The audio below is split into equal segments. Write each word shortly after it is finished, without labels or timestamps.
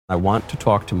I want to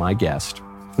talk to my guest,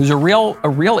 who's a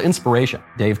real inspiration.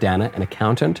 Dave Danna, an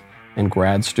accountant and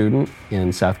grad student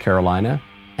in South Carolina,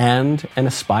 and an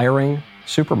aspiring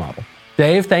supermodel.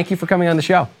 Dave, thank you for coming on the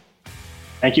show.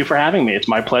 Thank you for having me. It's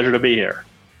my pleasure to be here.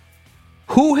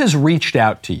 Who has reached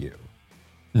out to you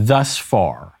thus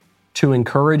far to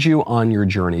encourage you on your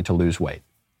journey to lose weight?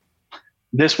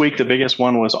 This week, the biggest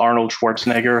one was Arnold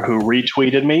Schwarzenegger, who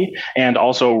retweeted me and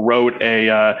also wrote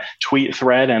a tweet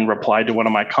thread and replied to one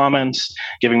of my comments,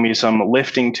 giving me some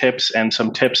lifting tips and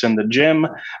some tips in the gym.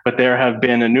 But there have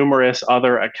been numerous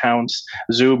other accounts,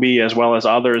 Zuby as well as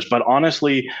others. But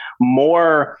honestly,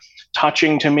 more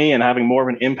touching to me and having more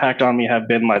of an impact on me have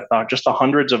been just the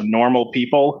hundreds of normal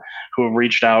people who have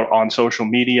reached out on social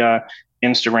media,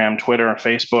 Instagram, Twitter, and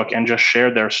Facebook, and just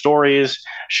shared their stories,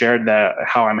 shared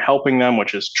how I'm helping them,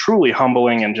 which is truly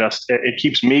humbling, and just it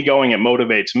keeps me going. It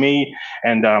motivates me.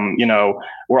 And,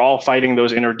 we're all fighting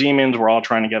those inner demons. We're all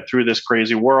trying to get through this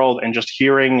crazy world, and just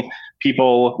hearing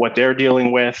people, what they're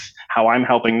dealing with, how I'm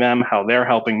helping them, how they're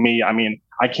helping me. I mean,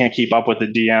 I can't keep up with the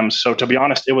DMs. So to be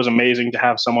honest, it was amazing to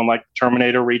have someone like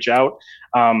Terminator reach out.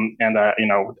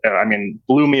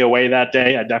 Blew me away that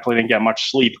day. I definitely didn't get much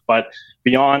sleep, but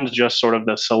beyond just sort of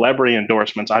the celebrity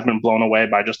endorsements, I've been blown away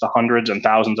by just the hundreds and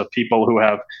thousands of people who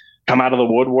have come out of the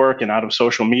woodwork and out of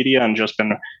social media and just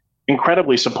been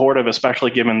incredibly supportive,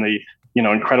 especially given the,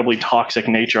 incredibly toxic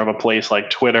nature of a place like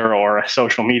Twitter or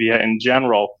social media in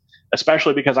general,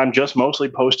 especially because I'm just mostly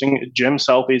posting gym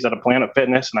selfies at a Planet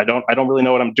Fitness, and I don't really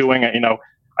know what I'm doing.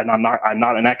 I'm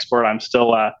not an expert. I'm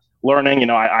still learning.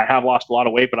 I have lost a lot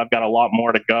of weight, but I've got a lot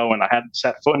more to go, and I hadn't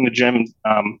set foot in the gym,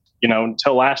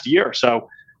 until last year. So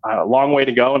a long way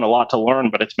to go and a lot to learn,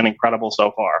 but it's been incredible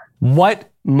so far. What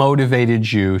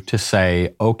motivated you to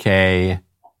say, okay,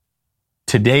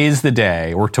 today's the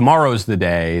day or tomorrow's the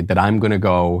day that I'm going to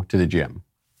go to the gym?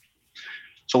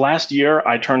 So last year,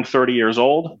 I turned 30 years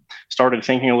old, started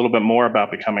thinking a little bit more about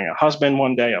becoming a husband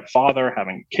one day, a father,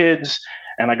 having kids.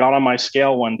 And I got on my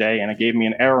scale one day and it gave me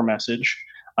an error message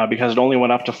because it only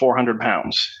went up to 400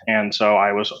 pounds. And so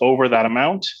I was over that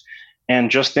amount,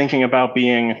 and just thinking about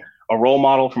being a role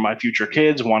model for my future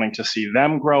kids, wanting to see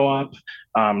them grow up,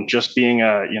 just being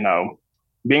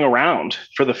around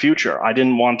for the future. I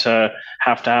didn't want to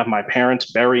have my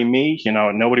parents bury me.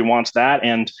 Nobody wants that.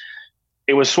 And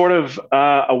it was sort of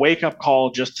a wake-up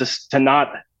call just to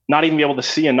not even be able to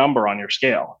see a number on your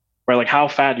scale, right? Like, how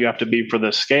fat do you have to be for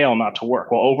the scale not to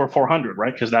work? Well, over 400,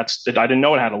 right? Because I didn't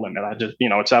know it had a limit. I just,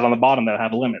 it said on the bottom that it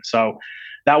had a limit. So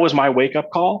that was my wake-up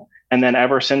call. And then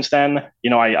ever since then,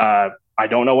 I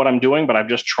don't know what I'm doing, but I've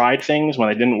just tried things. When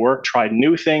they didn't work, tried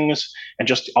new things, and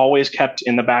just always kept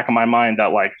in the back of my mind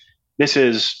that this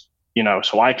is,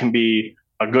 so I can be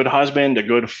a good husband, a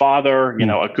good father,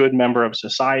 a good member of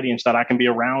society, and so that I can be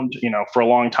around, for a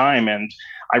long time. And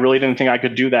I really didn't think I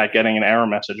could do that, getting an error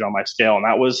message on my scale. And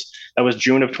that was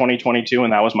June of 2022.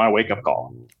 And that was my wake up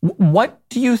call. What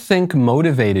do you think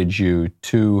motivated you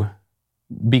to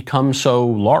become so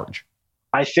large?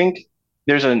 I think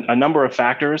there's a number of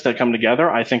factors that come together.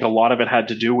 I think a lot of it had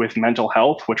to do with mental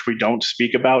health, which we don't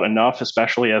speak about enough,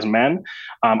 especially as men.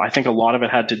 I think a lot of it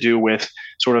had to do with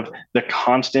sort of the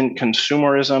constant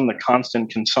consumerism, the constant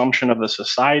consumption of the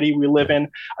society we live in.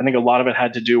 I think a lot of it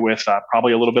had to do with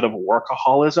probably a little bit of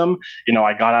workaholism.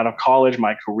 I got out of college,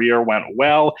 my career went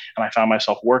well, and I found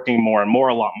myself working more and more,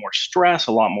 a lot more stress,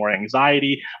 a lot more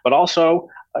anxiety, but also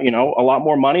a lot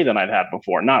more money than I'd had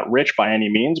before. Not rich by any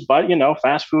means, but,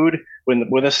 fast food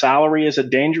with a salary is a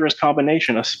dangerous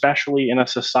combination, especially in a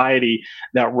society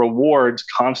that rewards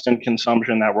constant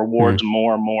consumption, that rewards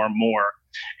more and more and more.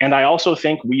 And I also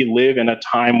think we live in a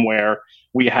time where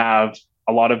we have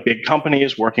a lot of big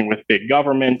companies working with big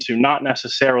government to not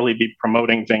necessarily be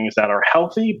promoting things that are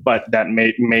healthy, but that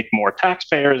may make more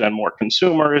taxpayers and more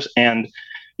consumers. And,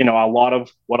 a lot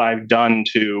of what I've done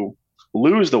to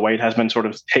lose the weight has been sort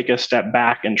of take a step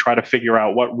back and try to figure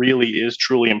out what really is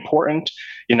truly important,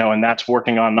 and that's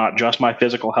working on not just my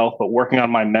physical health, but working on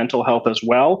my mental health as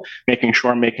well, making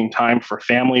sure I'm making time for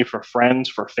family, for friends,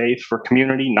 for faith, for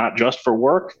community, not just for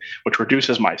work, which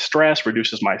reduces my stress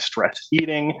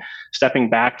eating, stepping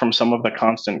back from some of the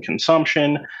constant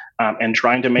consumption, and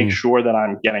trying to make sure that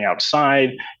I'm getting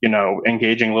outside,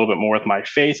 engaging a little bit more with my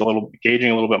faith,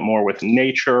 engaging a little bit more with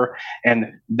nature.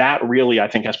 And that really, I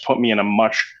think, has put me in a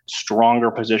much stronger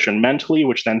position mentally,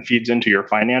 which then feeds into your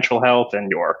financial health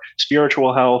and your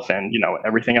spiritual health and,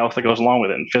 everything else that goes along with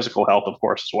it, and physical health, of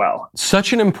course, as well.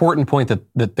 Such an important point that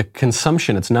the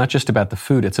consumption, it's not just about the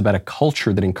food, it's about a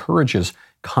culture that encourages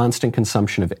constant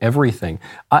consumption of everything.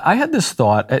 I had this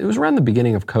thought, it was around the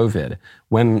beginning of COVID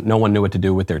when no one knew what to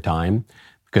do with their time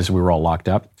because we were all locked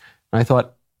up. And I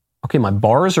thought, okay, my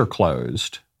bars are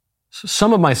closed.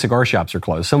 Some of my cigar shops are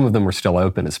closed. Some of them are still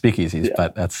open as speakeasies,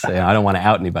 but that's, I don't want to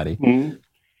out anybody. Mm-hmm.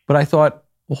 But I thought,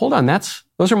 well, hold on,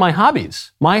 those are my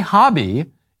hobbies. My hobby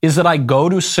is that I go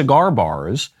to cigar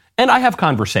bars and I have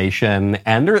conversation,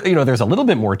 and there's a little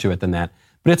bit more to it than that.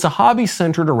 But it's a hobby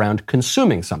centered around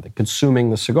consuming something, consuming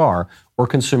the cigar or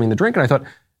consuming the drink. And I thought,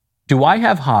 do I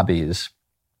have hobbies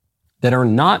that are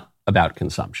not about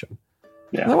consumption?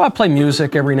 Yeah. I play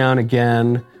music every now and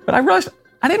again, but I realized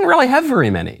I didn't really have very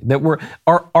many.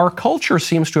 Our culture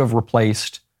seems to have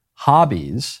replaced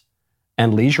hobbies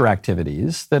and leisure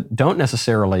activities that don't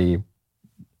necessarily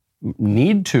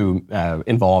need to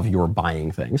involve your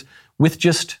buying things with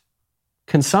just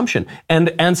consumption.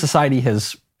 And society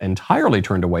has entirely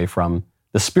turned away from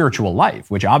the spiritual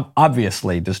life, which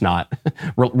obviously does not,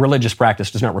 religious practice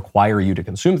does not require you to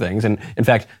consume things. And in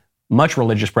fact, much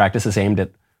religious practice is aimed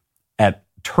at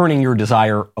turning your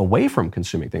desire away from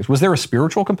consuming things. Was there a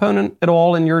spiritual component at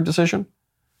all in your decision?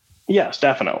 Yes,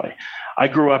 definitely. I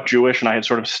grew up Jewish and I had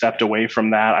sort of stepped away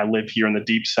from that. I live here in the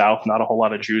deep South, not a whole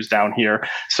lot of Jews down here.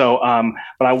 So,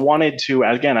 but I wanted to,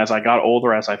 again, as I got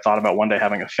older, as I thought about one day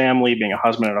having a family, being a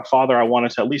husband and a father, I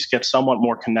wanted to at least get somewhat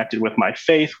more connected with my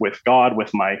faith, with God,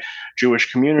 with my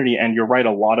Jewish community. And you're right,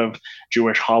 a lot of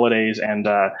Jewish holidays and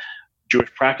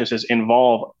Jewish practices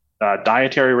involve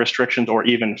dietary restrictions or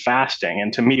even fasting.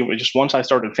 And to me, it was just once I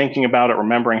started thinking about it,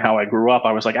 remembering how I grew up,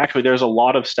 I was like, actually, there's a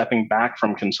lot of stepping back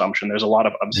from consumption. There's a lot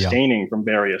of abstaining from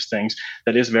various things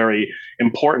that is very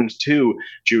important to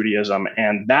Judaism.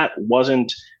 And that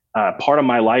wasn't part of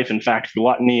my life. In fact,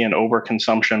 gluttony and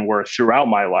overconsumption were throughout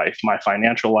my life, my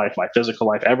financial life, my physical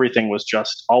life. Everything was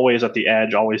just always at the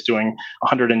edge, always doing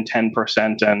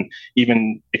 110%, and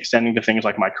even extending to things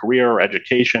like my career or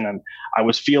education. And I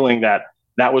was feeling that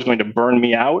was going to burn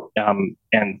me out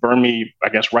and burn me, I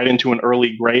guess, right into an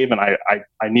early grave. And I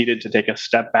needed to take a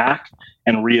step back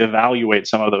and reevaluate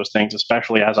some of those things,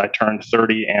 especially as I turned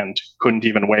 30 and couldn't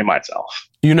even weigh myself.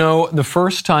 The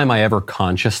first time I ever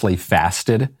consciously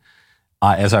fasted,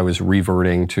 as I was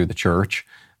reverting to the church,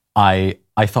 I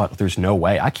thought, there's no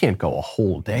way, I can't go a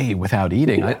whole day without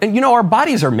eating. Yeah. And our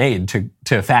bodies are made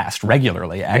to fast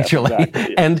regularly, actually. Yeah,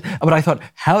 exactly. But I thought,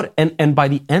 and by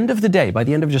the end of the day, by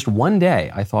the end of just one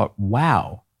day, I thought,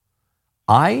 wow,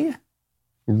 I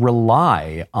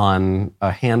rely on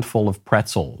a handful of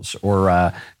pretzels or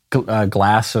a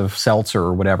glass of seltzer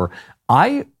or whatever.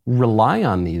 I rely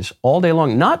on these all day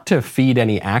long, not to feed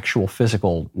any actual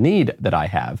physical need that I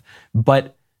have,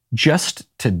 but just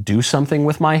to do something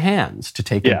with my hands, to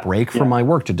take a break from my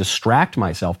work, to distract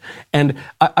myself. And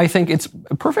I think it's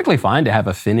perfectly fine to have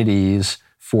affinities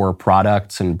for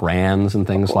products and brands and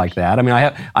things like that. I mean,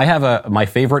 I have my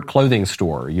favorite clothing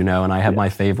store, and I have my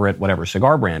favorite whatever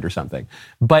cigar brand or something.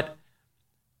 But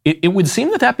it would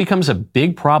seem that becomes a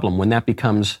big problem when that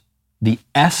becomes the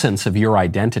essence of your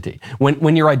identity.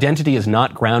 When your identity is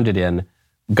not grounded in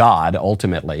God,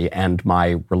 ultimately, and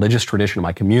my religious tradition,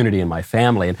 my community, and my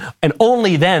family. And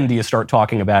only then do you start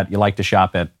talking about you like to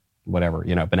shop at whatever,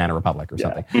 Banana Republic or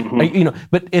something. Mm-hmm.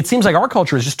 But it seems like our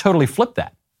culture has just totally flipped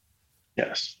that.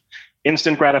 Yes.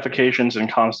 Instant gratifications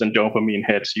and constant dopamine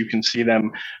hits. You can see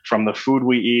them from the food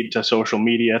we eat to social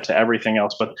media to everything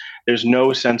else, but there's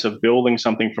no sense of building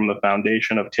something from the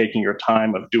foundation, of taking your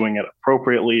time, of doing it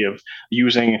appropriately, of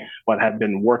using what had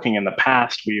been working in the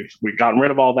past. We've gotten rid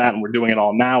of all that and we're doing it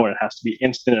all now, and it has to be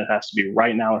instant, it has to be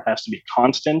right now, it has to be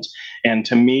constant. And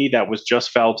to me, that was just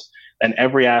felt in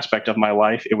every aspect of my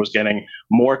life. It was getting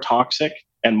more toxic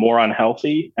and more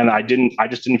unhealthy, and I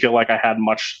just didn't feel like I had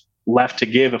much left to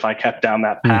give if I kept down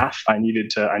that path. I needed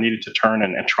to turn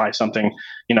and try something,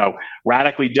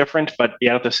 radically different, but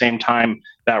yet at the same time,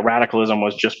 that radicalism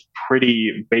was just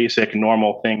pretty basic,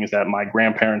 normal things that my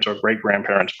grandparents or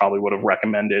great-grandparents probably would have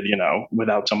recommended,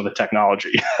 without some of the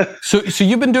technology. So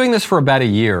you've been doing this for about a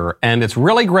year, and it's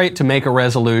really great to make a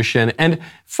resolution. And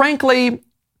frankly,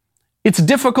 it's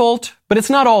difficult, but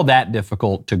it's not all that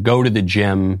difficult to go to the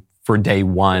gym for day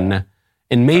one.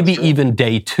 And maybe even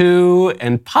day 2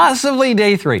 and possibly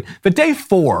day 3. But day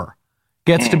 4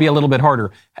 gets to be a little bit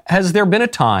harder. Has there been a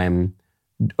time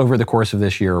over the course of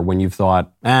this year when you've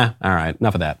thought, all right,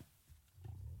 enough of that?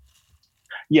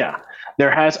 Yeah,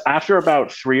 there has. After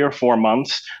about 3 or 4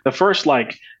 months, the first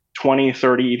 20,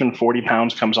 30, even 40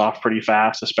 pounds comes off pretty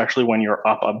fast, especially when you're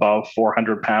up above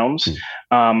 400 pounds.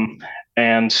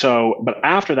 And so, but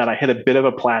after that, I hit a bit of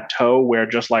a plateau where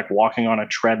just walking on a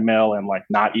treadmill and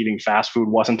not eating fast food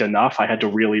wasn't enough. I had to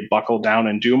really buckle down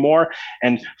and do more.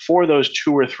 And for those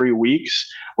 2 or 3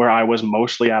 weeks where I was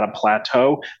mostly at a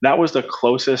plateau, that was the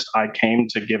closest I came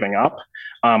to giving up,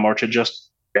 or to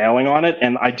just bailing on it.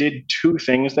 And I did two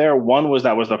things there. One was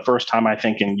that was the first time I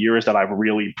think in years that I've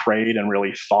really prayed and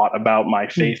really thought about my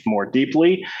faith more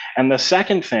deeply. And the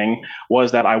second thing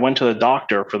was that I went to the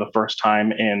doctor for the first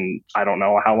time in, I don't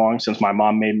know how long, since my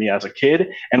mom made me as a kid.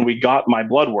 And we got my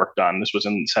blood work done. This was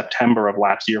in September of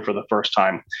last year for the first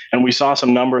time. And we saw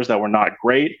some numbers that were not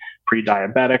great.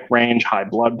 Pre-diabetic range, high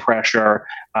blood pressure,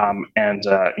 and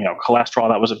cholesterol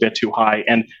that was a bit too high.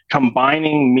 And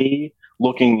combining me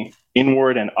looking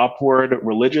inward and upward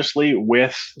religiously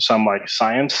with some like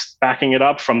science backing it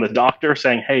up from the doctor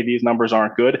saying, hey, these numbers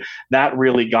aren't good, that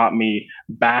really got me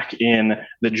back in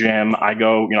the gym. I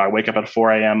wake up at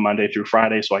 4 a.m. Monday through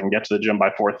Friday so I can get to the gym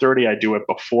by 4:30. I do it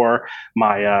before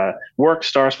my work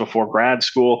starts, before grad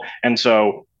school. And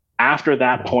so after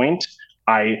that point,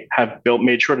 I have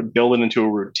made sure to build it into a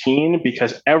routine,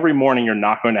 because every morning you're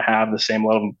not going to have the same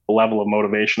level of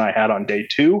motivation I had on day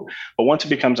two. But once it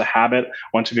becomes a habit,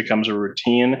 once it becomes a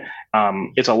routine,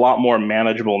 it's a lot more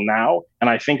manageable now. And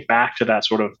I think back to that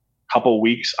sort of couple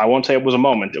weeks, I won't say it was a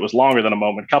moment, it was longer than a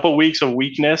moment, couple weeks of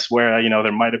weakness where,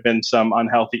 there might have been some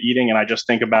unhealthy eating. And I just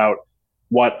think about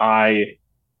what I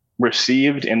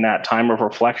received in that time of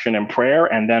reflection and prayer,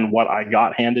 and then what I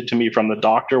got handed to me from the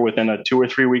doctor within a 2 or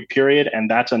 3 week period. And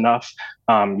that's enough,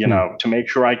 to make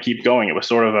sure I keep going. It was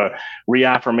sort of a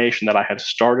reaffirmation that I had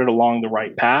started along the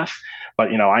right path. But,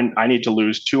 I need to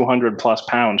lose 200 plus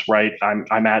pounds, right?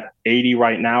 I'm at 80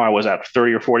 right now. I was at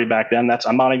 30 or 40 back then.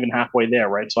 I'm not even halfway there,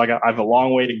 right? So I have a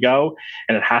long way to go,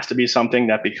 and it has to be something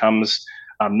that becomes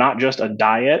not just a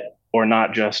diet or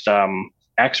not just,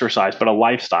 exercise, but a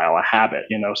lifestyle, a habit,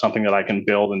 something that I can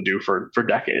build and do for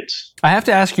decades. I have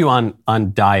to ask you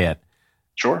on diet.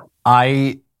 Sure.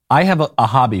 I have a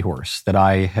hobby horse that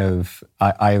I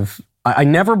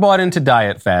never bought into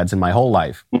diet fads in my whole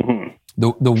life. Mm-hmm.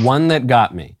 The one that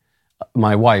got me,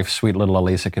 my wife, sweet little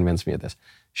Elisa, convinced me of this.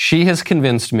 She has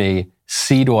convinced me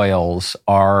seed oils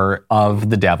are of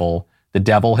the devil. The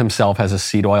devil himself has a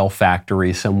seed oil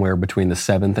factory somewhere between the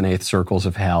 7th and 8th circles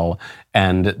of hell,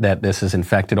 and that this has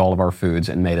infected all of our foods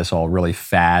and made us all really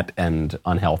fat and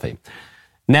unhealthy.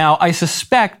 Now, I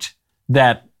suspect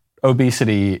that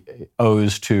obesity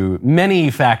owes to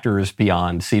many factors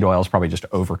beyond seed oils, probably just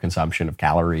overconsumption of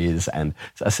calories and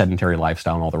a sedentary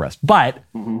lifestyle and all the rest. But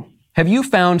have you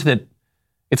found that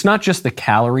it's not just the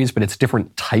calories, but it's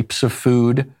different types of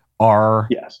food are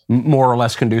more or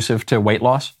less conducive to weight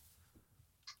loss?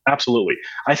 Absolutely.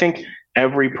 I think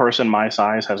every person my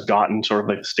size has gotten sort of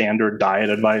like standard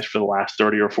diet advice for the last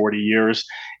 30 or 40 years.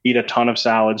 Eat a ton of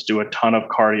salads, do a ton of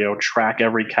cardio, track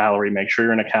every calorie, make sure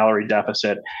you're in a calorie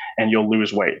deficit, and you'll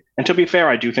lose weight. And to be fair,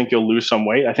 I do think you'll lose some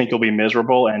weight. I think you'll be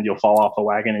miserable and you'll fall off the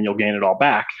wagon and you'll gain it all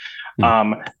back.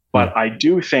 But I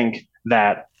do think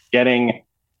that getting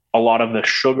a lot of the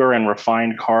sugar and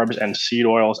refined carbs and seed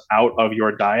oils out of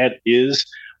your diet is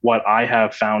what I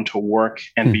have found to work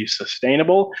and be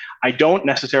sustainable. I don't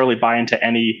necessarily buy into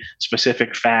any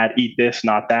specific fad, eat this,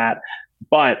 not that.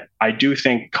 But I do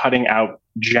think cutting out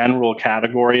general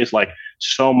categories like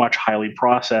so much highly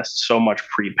processed, so much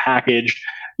prepackaged,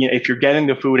 if you're getting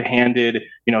the food handed,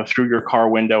 through your car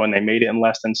window and they made it in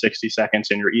less than 60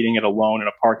 seconds and you're eating it alone in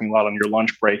a parking lot on your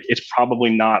lunch break, it's probably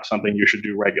not something you should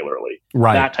do regularly.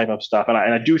 Right. That type of stuff. And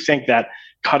I do think that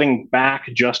cutting back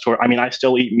just toward, I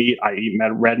still eat meat. I eat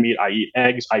red meat. I eat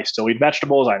eggs. I still eat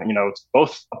vegetables.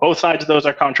 Both sides of those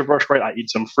are controversial, right? I eat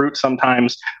some fruit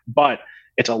sometimes, but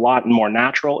it's a lot more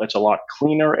natural. It's a lot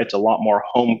cleaner. It's a lot more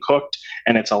home cooked,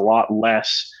 and it's a lot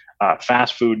less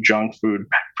fast food, junk food,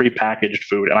 prepackaged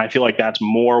food. And I feel like that's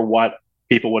more what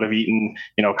people would have eaten,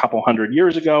 a couple hundred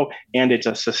years ago. And it's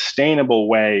a sustainable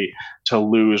way to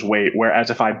lose weight. Whereas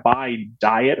if I buy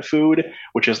diet food,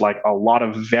 which is like a lot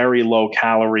of very low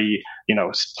calorie,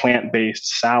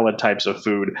 plant-based salad types of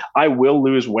food, I will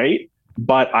lose weight,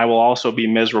 but I will also be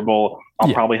miserable.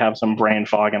 I'll probably have some brain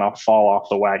fog and I'll fall off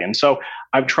the wagon. So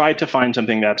I've tried to find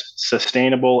something that's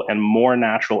sustainable and more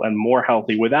natural and more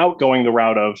healthy without going the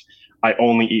route of I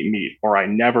only eat meat or I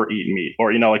never eat meat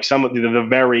or, like some of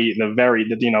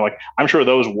the I'm sure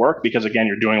those work because again,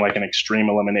 you're doing like an extreme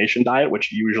elimination diet,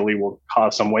 which usually will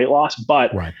cause some weight loss,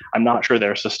 but I'm not sure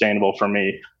they're sustainable for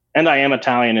me. And I am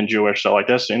Italian and Jewish, so like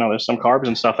this, there's some carbs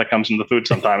and stuff that comes in the food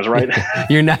sometimes, right?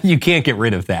 You can't get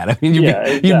rid of that.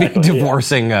 You'd be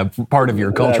divorcing part of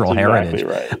your cultural heritage.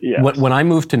 Right. Yes. When I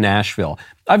moved to Nashville,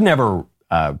 I've never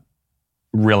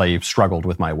really struggled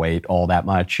with my weight all that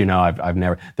much. I've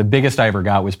never. The biggest I ever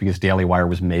got was because Daily Wire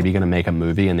was maybe going to make a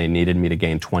movie, and they needed me to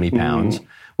gain 20 pounds.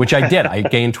 Which I did. I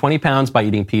gained 20 pounds by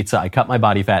eating pizza. I cut my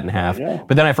body fat in half,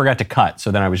 but then I forgot to cut, so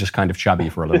then I was just kind of chubby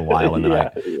for a little while, and then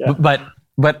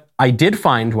But I did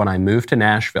find when I moved to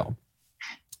Nashville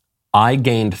I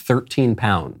gained 13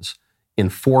 pounds in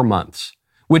 4 months,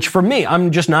 which for me,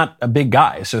 I'm just not a big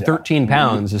guy. So 13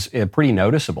 pounds is pretty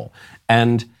noticeable.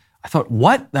 And I thought,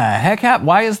 what the heck happened?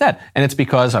 Why is that? And it's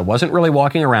because I wasn't really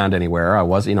walking around anywhere. I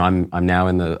was, I'm now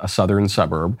in a southern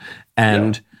suburb,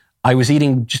 and I was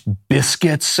eating just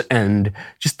biscuits and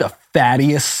just the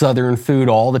fattiest southern food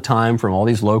all the time from all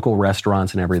these local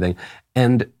restaurants and everything.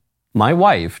 And my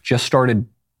wife just started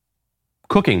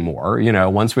cooking more,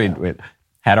 once we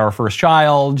had our first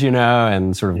child,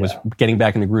 and sort of was getting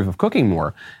back in the groove of cooking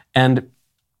more. And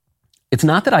it's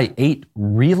not that I ate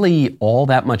really all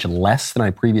that much less than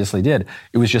I previously did.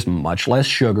 It was just much less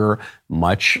sugar,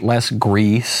 much less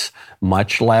grease,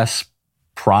 much less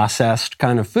processed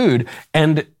kind of food.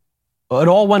 And it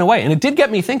all went away. And it did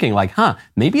get me thinking, like,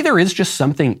 maybe there is just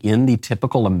something in the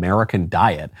typical American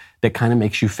diet that kind of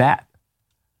makes you fat.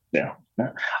 Yeah.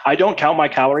 I don't count my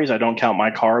calories. I don't count my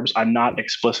carbs. I'm not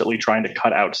explicitly trying to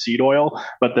cut out seed oil,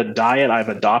 but the diet I've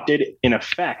adopted, in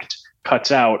effect,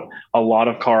 cuts out a lot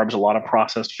of carbs, a lot of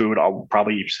processed food. I'll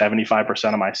probably eat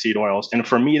 75% of my seed oils. And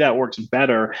for me, that works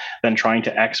better than trying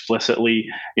to explicitly,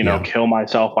 kill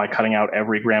myself by cutting out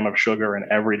every gram of sugar and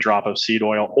every drop of seed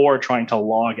oil, or trying to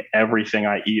log everything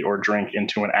I eat or drink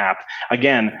into an app.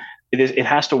 Again, it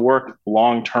has to work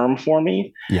long term for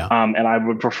me. And I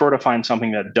would prefer to find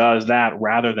something that does that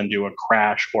rather than do a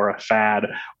crash or a fad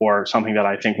or something that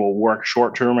I think will work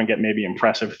short term and get maybe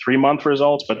impressive 3-month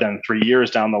results. But then 3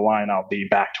 years down the line, I'll be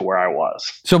back to where I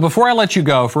was. So before I let you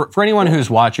go, for anyone who's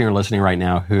watching or listening right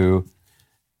now who,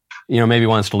 maybe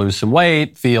wants to lose some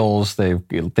weight, feels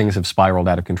things have spiraled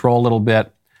out of control a little bit,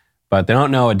 but they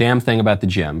don't know a damn thing about the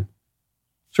gym.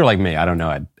 Sort of like me. I don't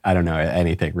know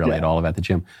anything really at all about the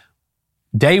gym.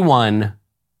 Day one,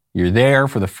 you're there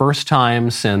for the first time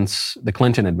since the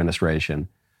Clinton administration.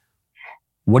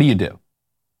 What do you do?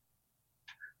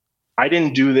 I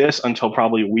didn't do this until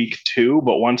probably week 2,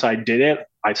 but once I did it,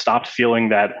 I stopped feeling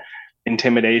that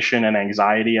intimidation and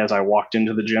anxiety as I walked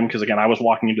into the gym. Because again, I was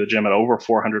walking into the gym at over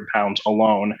 400 pounds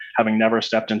alone, having never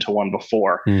stepped into one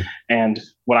before. And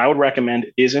what I would recommend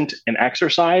isn't an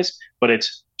exercise, but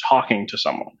it's talking to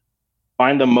someone.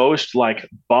 Find the most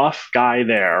buff guy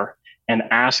there and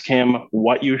ask him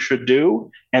what you should do.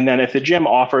 And then if the gym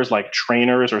offers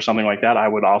trainers or something like that, I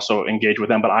would also engage with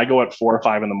them. But I go at 4 or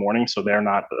 5 in the morning, so they're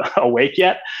not awake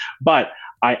yet. But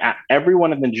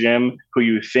everyone in the gym who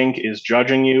you think is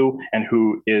judging you and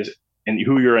who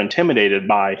you're intimidated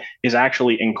by is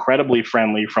actually incredibly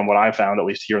friendly, from what I found, at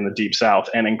least here in the Deep South,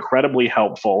 and incredibly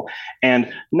helpful.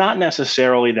 And not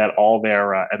necessarily that all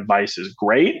their advice is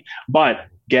great, but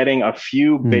getting a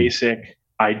few basic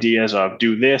ideas of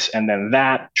do this and then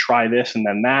that, try this and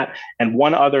then that. And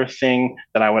one other thing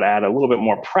that I would add, a little bit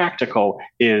more practical,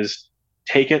 is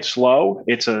take it slow.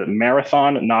 It's a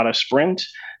marathon, not a sprint.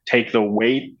 Take the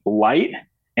weight light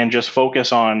and just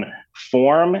focus on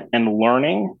form and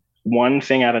learning one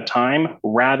thing at a time,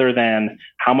 rather than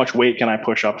how much weight can I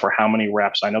push up for how many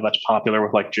reps. I know that's popular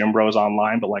with gym bros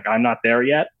online, but I'm not there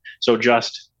yet. So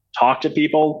just talk to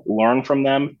people, learn from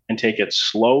them, and take it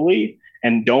slowly.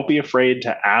 And don't be afraid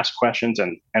to ask questions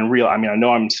and I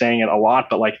know I'm saying it a lot,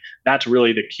 but that's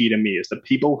really the key to me, is the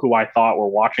people who I thought were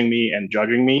watching me and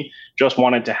judging me just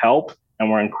wanted to help and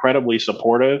were incredibly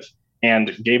supportive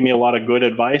and gave me a lot of good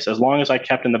advice. As long as I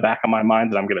kept in the back of my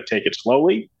mind that I'm going to take it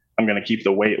slowly, I'm going to keep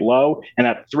the weight low. And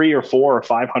at 3 or 4 or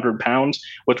 500 pounds,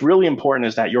 what's really important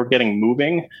is that you're getting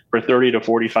moving for 30 to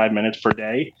 45 minutes per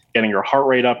day, getting your heart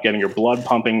rate up, getting your blood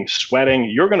pumping, sweating.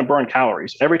 You're going to burn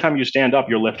calories. Every time you stand up,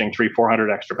 you're lifting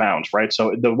 300-400 extra pounds, right?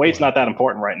 So the weight's not that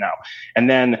important right now. And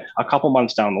then a couple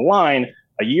months down the line,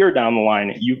 a year down the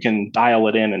line, you can dial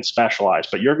it in and specialize,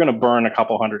 but you're going to burn a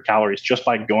couple hundred calories just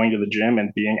by going to the gym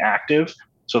and being active.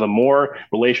 So the more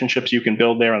relationships you can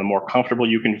build there and the more comfortable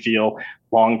you can feel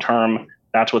long term,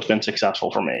 that's what's been successful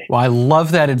for me. Well, I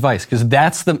love that advice, because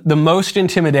that's the most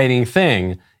intimidating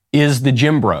thing is the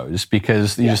gym bros,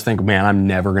 because you just think, man, I'm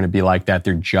never going to be like that.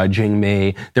 They're judging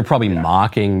me. They're probably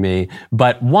mocking me.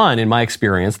 But one, in my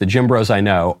experience, the gym bros I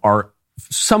know are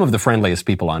some of the friendliest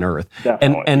people on earth.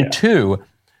 And two,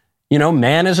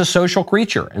 man is a social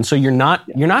creature. And so you're not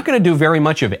going to do very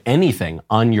much of anything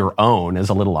on your own as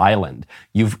a little island.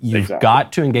 You've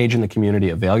got to engage in the community,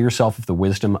 avail yourself of the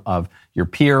wisdom of your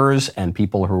peers and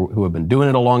people who have been doing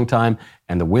it a long time,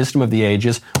 and the wisdom of the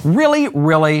ages. Really,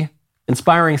 really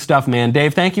inspiring stuff, man.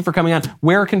 Dave, thank you for coming on.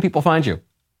 Where can people find you?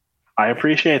 I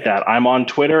appreciate that. I'm on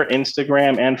Twitter,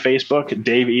 Instagram, and Facebook,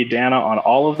 Dave E. Danna on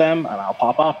all of them, and I'll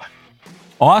pop up.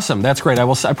 Awesome. That's great.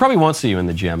 I probably won't see you in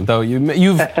the gym, though.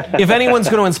 If anyone's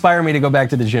going to inspire me to go back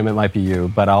to the gym, it might be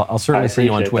you, but I'll certainly see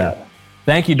you on Twitter. That.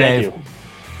 Thank you, Dave. Thank you.